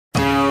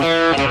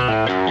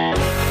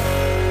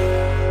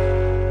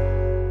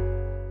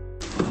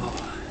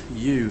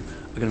you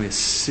are going to be a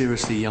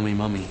seriously yummy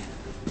mummy.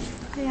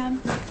 I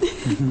am.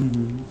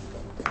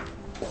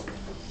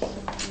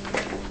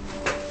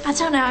 I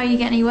don't know how you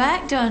get any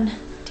work done.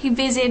 Too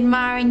busy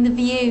admiring the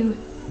view.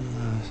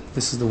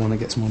 This is the one that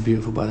gets more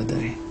beautiful by the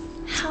day.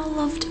 How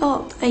loved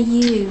up are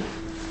you?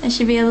 There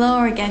should be a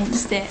law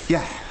against it.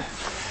 Yeah,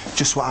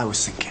 just what I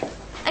was thinking.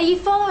 Are you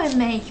following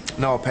me?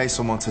 No, I'll pay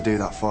someone to do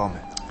that for me.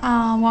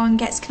 Oh, Warren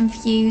gets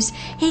confused.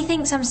 He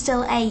thinks I'm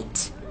still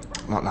 8.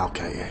 Not now,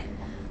 Katie.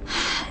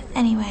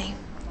 Anyway,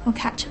 we'll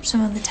catch up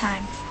some other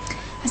time.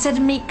 I said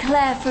to meet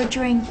Claire for a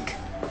drink.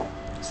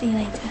 See you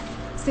later.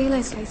 See you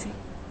later, Casey.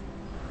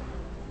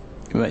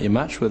 You met your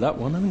match with that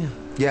one, haven't you?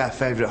 Yeah,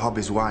 favourite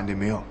hobby's winding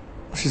me up.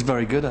 She's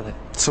very good at it.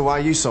 So why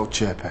are you so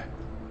chirpy?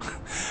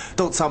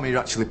 Don't tell me you're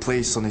actually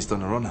pleased Sonny's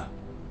done a runner.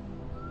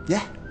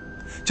 Yeah,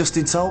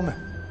 Justin told me.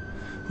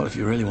 Well, if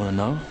you really want to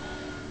know,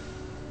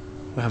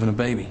 we're having a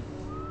baby.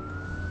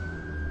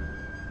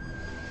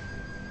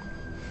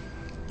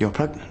 You're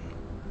pregnant?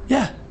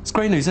 Yeah, it's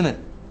great news, isn't it?